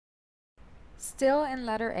Still in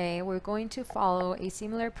letter A, we're going to follow a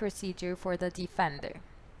similar procedure for the defender.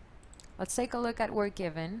 Let's take a look at what we're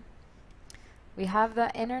given. We have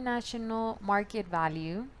the international market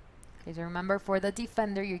value. Okay, so remember, for the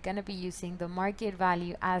defender, you're going to be using the market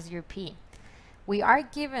value as your P. We are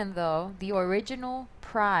given, though, the original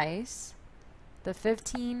price, the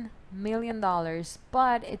 $15 million,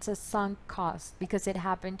 but it's a sunk cost because it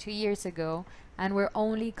happened 2 years ago, and we're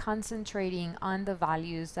only concentrating on the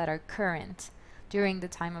values that are current during the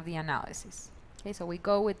time of the analysis. Okay, so we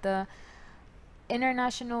go with the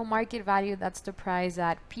international market value. That's the price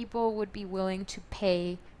that people would be willing to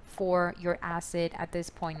pay for your asset at this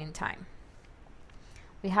point in time.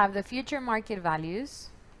 We have the future market values,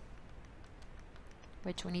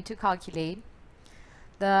 which we need to calculate.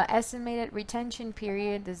 The estimated retention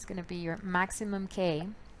period, this is going to be your maximum K.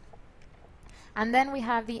 And then we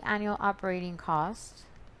have the annual operating cost,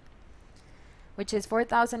 which is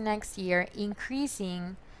 $4,000 next year,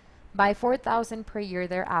 increasing by $4,000 per year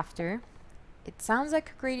thereafter. It sounds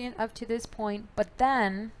like a gradient up to this point, but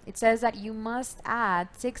then it says that you must add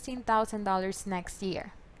 $16,000 next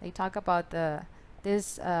year. They talk about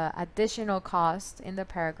this additional cost in the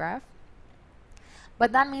paragraph.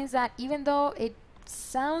 But that means that even though it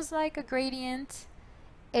sounds like a gradient,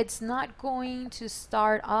 it's not going to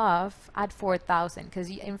start off at 4,000, because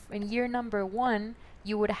in year number 1,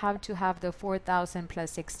 you would have to have the 4,000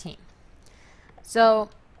 plus 16. So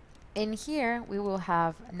in here, we will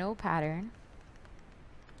have no pattern,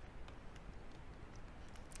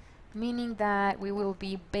 meaning that we will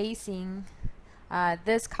be basing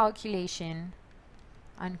this calculation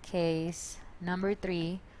on case number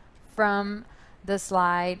 3 from the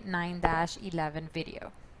slide 9-11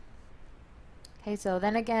 video. Okay, so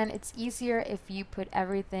then again, it's easier if you put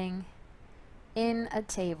everything in a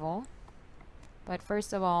table. But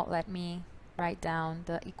first of all, let me write down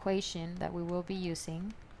the equation that we will be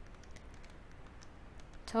using.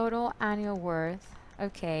 Total annual worth,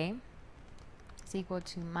 okay, is equal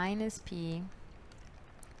to minus P,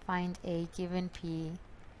 find A given P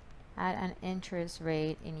at an interest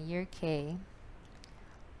rate in year K,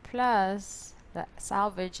 plus the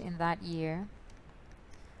salvage in that year,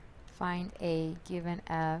 find A given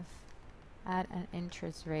F at an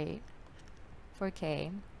interest rate for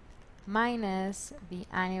K, minus the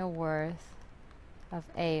annual worth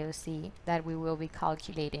of AOC that we will be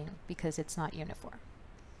calculating because it's not uniform.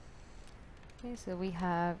 Okay, so we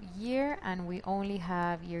have year, and we only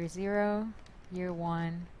have year 0, year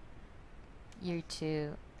 1, year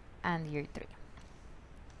 2, and year 3.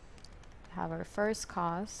 We have our first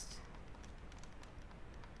cost.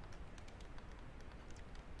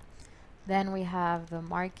 Then we have the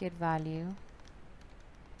market value,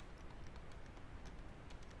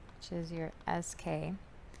 which is your SK.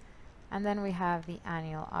 And then we have the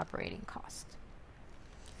annual operating cost.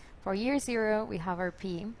 For year 0, we have our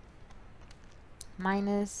P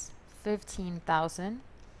minus 15,000.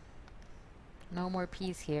 No more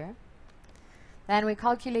P's here. Then we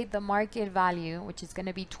calculate the market value, which is going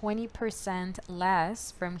to be 20%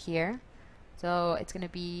 less from here. So it's going to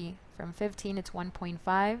be from 15, it's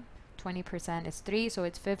 1.5. 20% is 3, so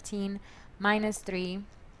it's 15 minus 3.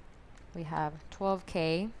 We have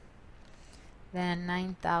 12K, then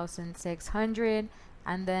 9,600,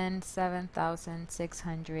 and then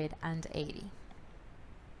 7,680.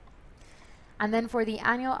 And then for the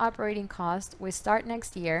annual operating cost, we start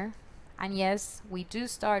next year, and yes, we do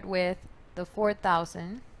start with the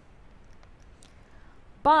 4,000,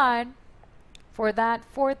 but for that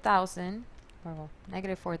 4,000, or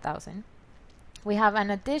negative 4,000, we have an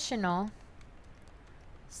additional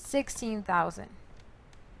 16,000,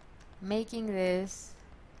 making this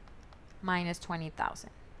minus 20,000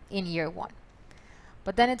 in year 1.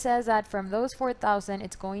 But then it says that from those 4,000,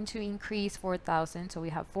 it's going to increase 4,000. So we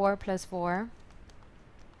have 4 plus 4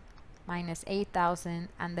 minus 8,000,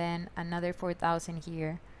 and then another 4,000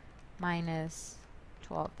 here minus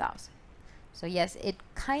 12,000. So yes, it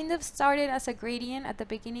kind of started as a gradient at the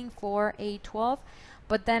beginning for a 12,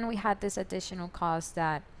 but then we had this additional cost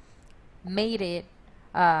that made it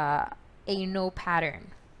a no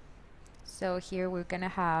pattern. So here we're going to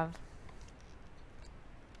have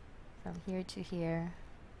from here to here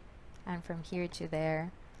and from here to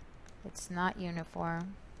there. It's not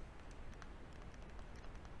uniform.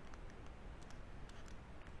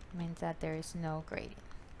 Means that there is no gradient.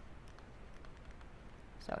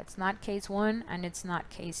 So it's not case 1 and it's not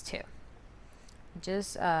case 2.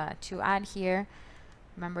 Just to add here,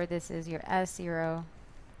 remember this is your S0,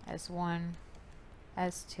 S1,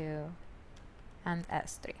 S2, and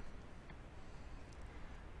S3.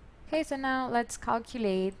 Okay, so now let's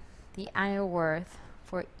calculate the annual worth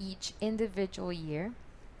for each individual year.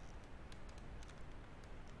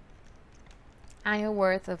 Annual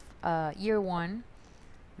worth of year 1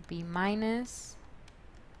 would be minus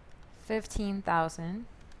 15,000.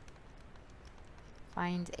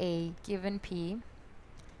 Find a given P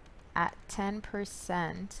at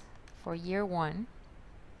 10% for year 1,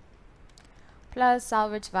 plus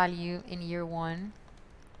salvage value in year 1,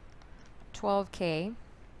 12K.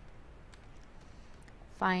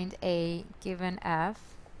 Find a given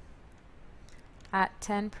F at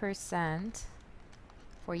 10%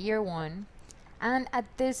 for year 1. And at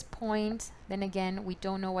this point, then again, we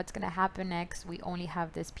don't know what's going to happen next. We only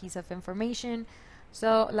have this piece of information.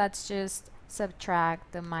 So let's just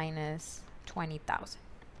subtract the minus 20,000.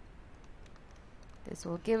 This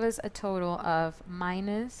will give us a total of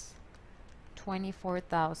minus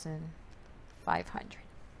 24,500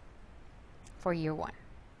 for year 1.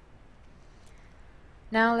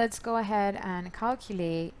 Now let's go ahead and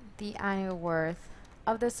calculate the annual worth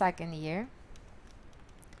of the second year.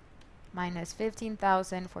 Minus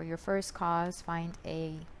 15,000 for your first cause. Find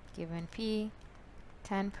a given P,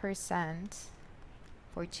 10%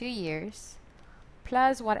 for 2 years,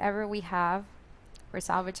 plus whatever we have for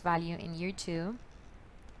salvage value in year 2,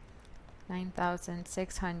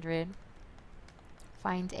 9,600.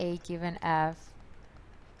 Find a given F,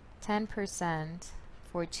 10%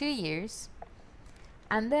 for 2 years.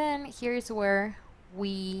 And then here's where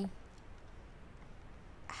we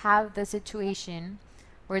have the situation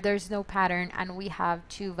where there's no pattern and we have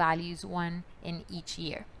 2 values, 1 in each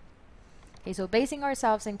year. Okay, so basing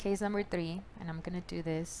ourselves in case number 3, and I'm going to do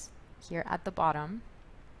this here at the bottom,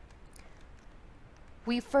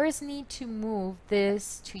 we first need to move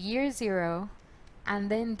this to year 0 and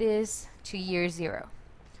then this to year 0.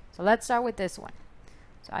 So let's start with this one.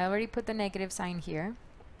 So I already put the negative sign here.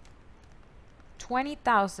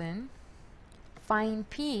 20,000, find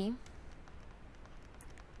P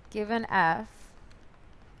given F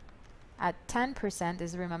at 10%.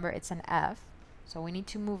 This, remember, it's an F, so we need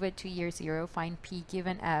to move it to year 0. Find P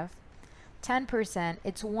given F, 10%.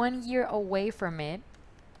 It's 1 year away from it,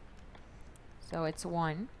 so it's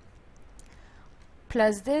 1,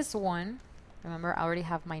 plus this one, remember I already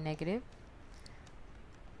have my negative,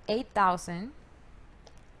 8,000.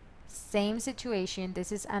 Same situation,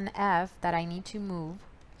 this is an F that I need to move,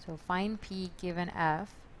 so find P given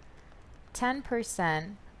F,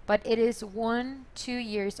 10%, but it is 2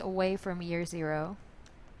 years away from year 0,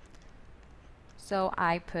 so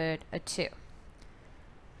I put a 2.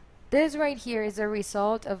 This right here is a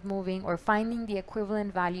result of moving or finding the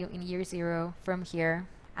equivalent value in year 0 from here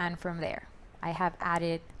and from there. I have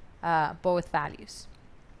added both values.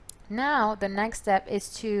 Now the next step is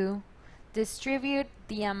to distribute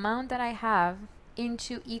the amount that I have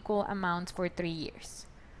into equal amounts for 3 years.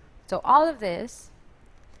 So all of this,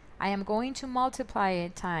 I am going to multiply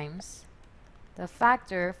it times the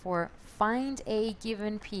factor for find a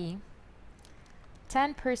given P,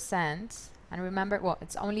 10%, and remember, well,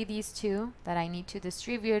 it's only these 2 that I need to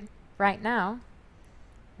distribute right now.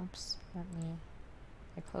 Oops,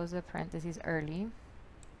 I close the parentheses early.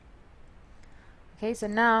 Okay, so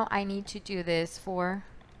now I need to do this for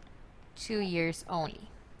 2 years only.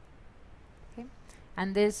 Okay,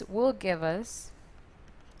 and this will give us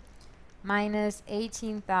minus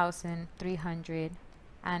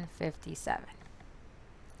 18,357.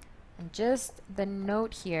 And just the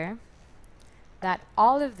note here that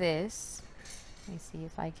all of this, let me see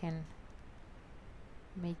if I can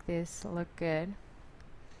make this look good.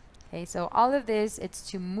 Okay, so all of this, it's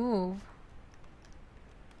to move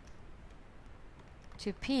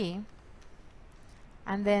to P,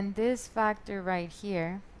 and then this factor right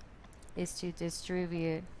here is to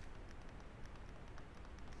distribute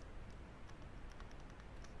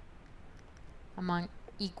among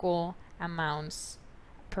equal amounts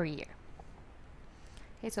per year.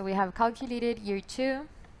 Okay, so we have calculated year 2.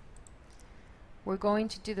 We're going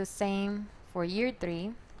to do the same for year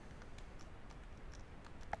 3.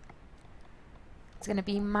 It's going to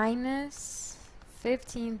be minus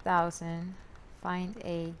 15,000, find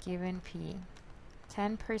a given P,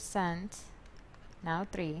 10%, now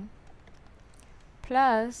 3,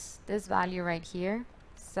 plus this value right here,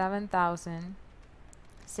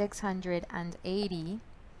 7,680,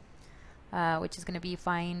 which is going to be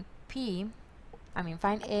find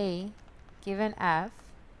A given F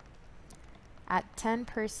at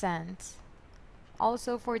 10%,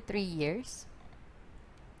 also for 3 years.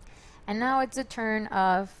 And now it's a turn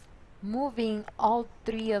of moving all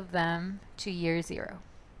 3 of them to year 0.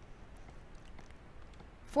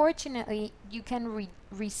 Fortunately, you can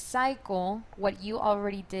recycle what you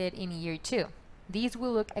already did in year 2. These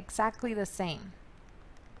will look exactly the same.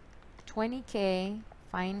 20K,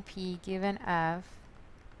 find P, given F,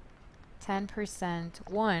 10%,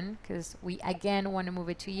 1, because we again want to move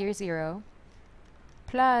it to year 0,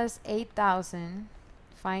 plus 8,000,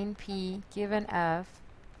 find P, given F,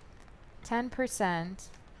 10%,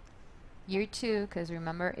 year 2, because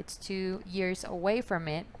remember it's 2 years away from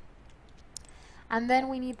it. And then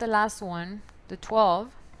we need the last one, the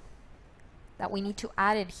 12, that we need to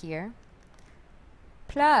add it here,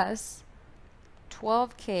 plus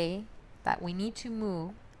 12K that we need to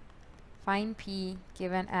move, find P,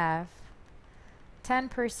 given F,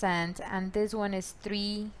 10%, and this one is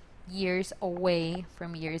 3 years away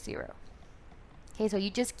from year 0. Okay, so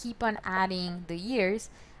you just keep on adding the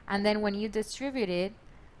years, and then when you distribute it,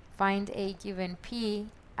 find A given P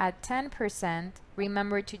at 10%,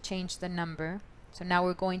 remember to change the number. So now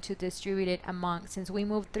we're going to distribute it among, since we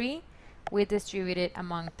moved 3, we distribute it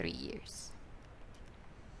among 3 years.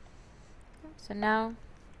 So now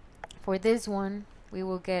for this one, we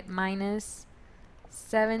will get minus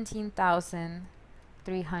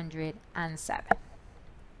 17,307.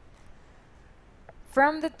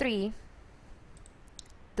 From the 3,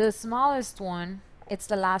 the smallest one, it's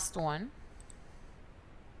the last one.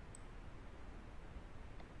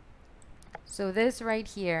 So this right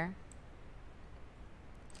here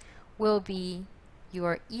will be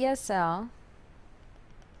your ESL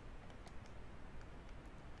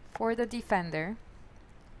for the defender,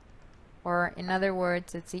 or in other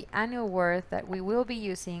words, it's the annual worth that we will be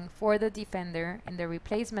using for the defender in the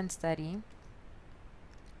replacement study,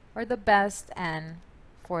 or the best N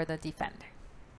for the defender.